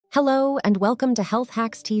Hello and welcome to Health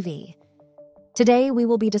Hacks TV. Today we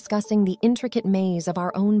will be discussing the intricate maze of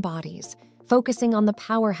our own bodies, focusing on the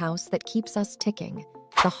powerhouse that keeps us ticking,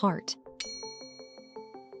 the heart.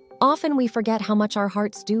 Often we forget how much our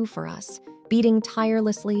hearts do for us, beating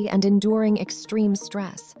tirelessly and enduring extreme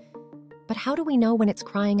stress. But how do we know when it's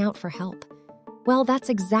crying out for help? Well, that's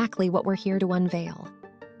exactly what we're here to unveil.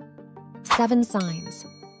 7 signs.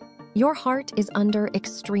 Your heart is under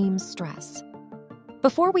extreme stress.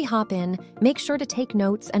 Before we hop in, make sure to take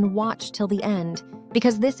notes and watch till the end,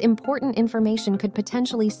 because this important information could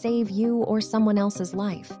potentially save you or someone else's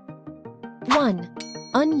life. 1.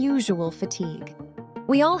 Unusual fatigue.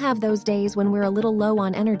 We all have those days when we're a little low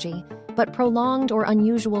on energy, but prolonged or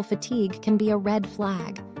unusual fatigue can be a red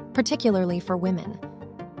flag, particularly for women.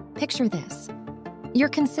 Picture this. You're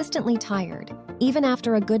consistently tired, even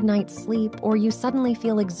after a good night's sleep, or you suddenly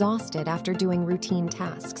feel exhausted after doing routine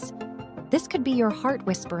tasks. This could be your heart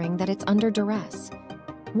whispering that it's under duress.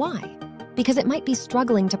 Why? Because it might be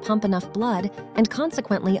struggling to pump enough blood and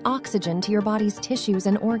consequently oxygen to your body's tissues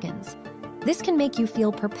and organs. This can make you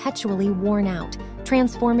feel perpetually worn out,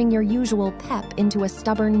 transforming your usual pep into a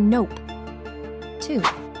stubborn nope. 2.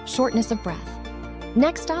 Shortness of breath.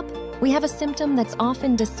 Next up, we have a symptom that's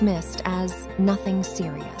often dismissed as nothing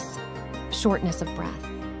serious: shortness of breath.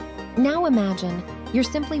 Now imagine you're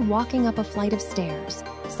simply walking up a flight of stairs,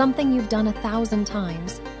 something you've done 1,000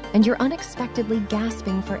 times, and you're unexpectedly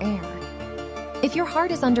gasping for air. If your heart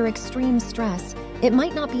is under extreme stress, it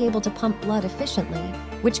might not be able to pump blood efficiently,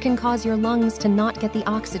 which can cause your lungs to not get the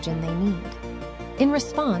oxygen they need. In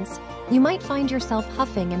response, you might find yourself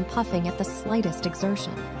huffing and puffing at the slightest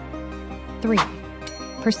exertion. 3.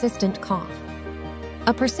 Persistent cough.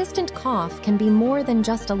 A persistent cough can be more than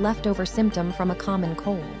just a leftover symptom from a common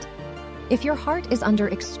cold. If your heart is under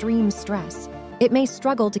extreme stress, it may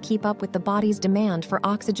struggle to keep up with the body's demand for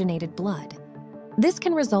oxygenated blood. This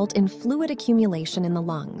can result in fluid accumulation in the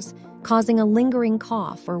lungs, causing a lingering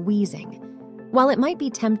cough or wheezing. While it might be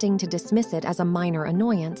tempting to dismiss it as a minor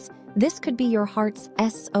annoyance, this could be your heart's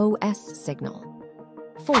SOS signal.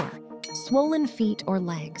 4. Swollen feet or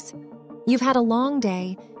legs. You've had a long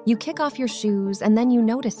day, you kick off your shoes, and then you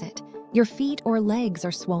notice it. Your feet or legs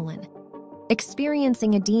are swollen.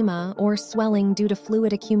 Experiencing edema or swelling due to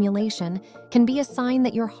fluid accumulation can be a sign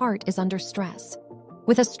that your heart is under stress.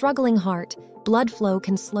 With a struggling heart, blood flow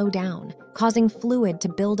can slow down, causing fluid to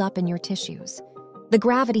build up in your tissues. The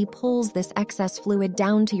gravity pulls this excess fluid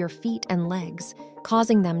down to your feet and legs,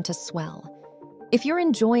 causing them to swell. If you're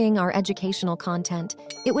enjoying our educational content,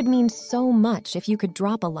 it would mean so much if you could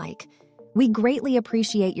drop a like. We greatly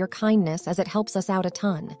appreciate your kindness as it helps us out a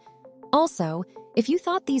ton. Also, if you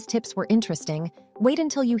thought these tips were interesting, wait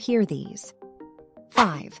until you hear these.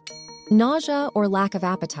 5. Nausea or lack of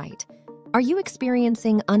appetite. Are you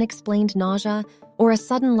experiencing unexplained nausea or a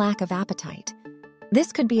sudden lack of appetite?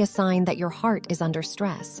 This could be a sign that your heart is under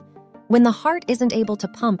stress. When the heart isn't able to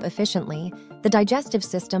pump efficiently, the digestive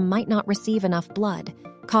system might not receive enough blood,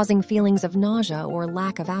 causing feelings of nausea or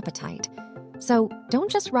lack of appetite. So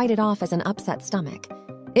don't just write it off as an upset stomach.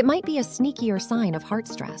 It might be a sneakier sign of heart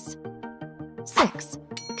stress. 6.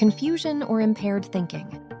 Confusion or impaired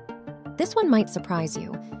thinking. This one might surprise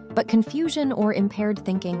you, but confusion or impaired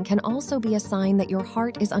thinking can also be a sign that your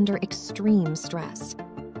heart is under extreme stress.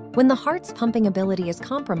 When the heart's pumping ability is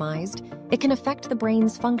compromised, it can affect the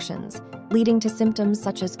brain's functions, leading to symptoms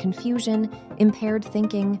such as confusion, impaired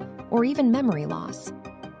thinking, or even memory loss.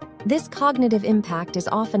 This cognitive impact is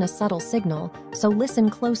often a subtle signal, so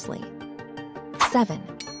listen closely. 7.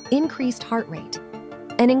 Increased heart rate.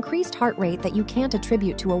 An increased heart rate that you can't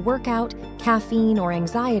attribute to a workout, caffeine, or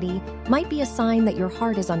anxiety might be a sign that your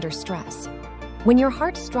heart is under stress. When your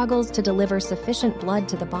heart struggles to deliver sufficient blood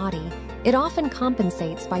to the body, it often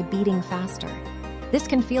compensates by beating faster. This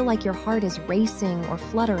can feel like your heart is racing or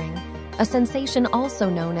fluttering, a sensation also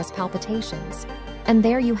known as palpitations. And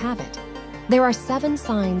there you have it. There are 7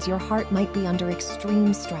 signs your heart might be under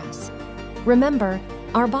extreme stress. Remember,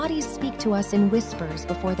 our bodies speak to us in whispers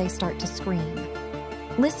before they start to scream.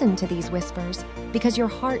 Listen to these whispers because your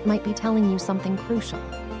heart might be telling you something crucial.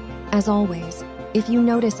 As always, if you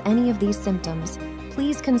notice any of these symptoms,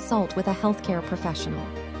 please consult with a healthcare professional.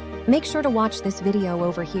 Make sure to watch this video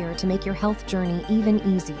over here to make your health journey even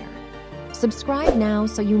easier. Subscribe now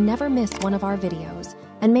so you never miss one of our videos,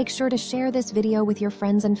 and make sure to share this video with your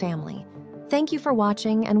friends and family. Thank you for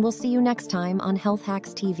watching, and we'll see you next time on Health Hacks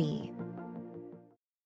TV.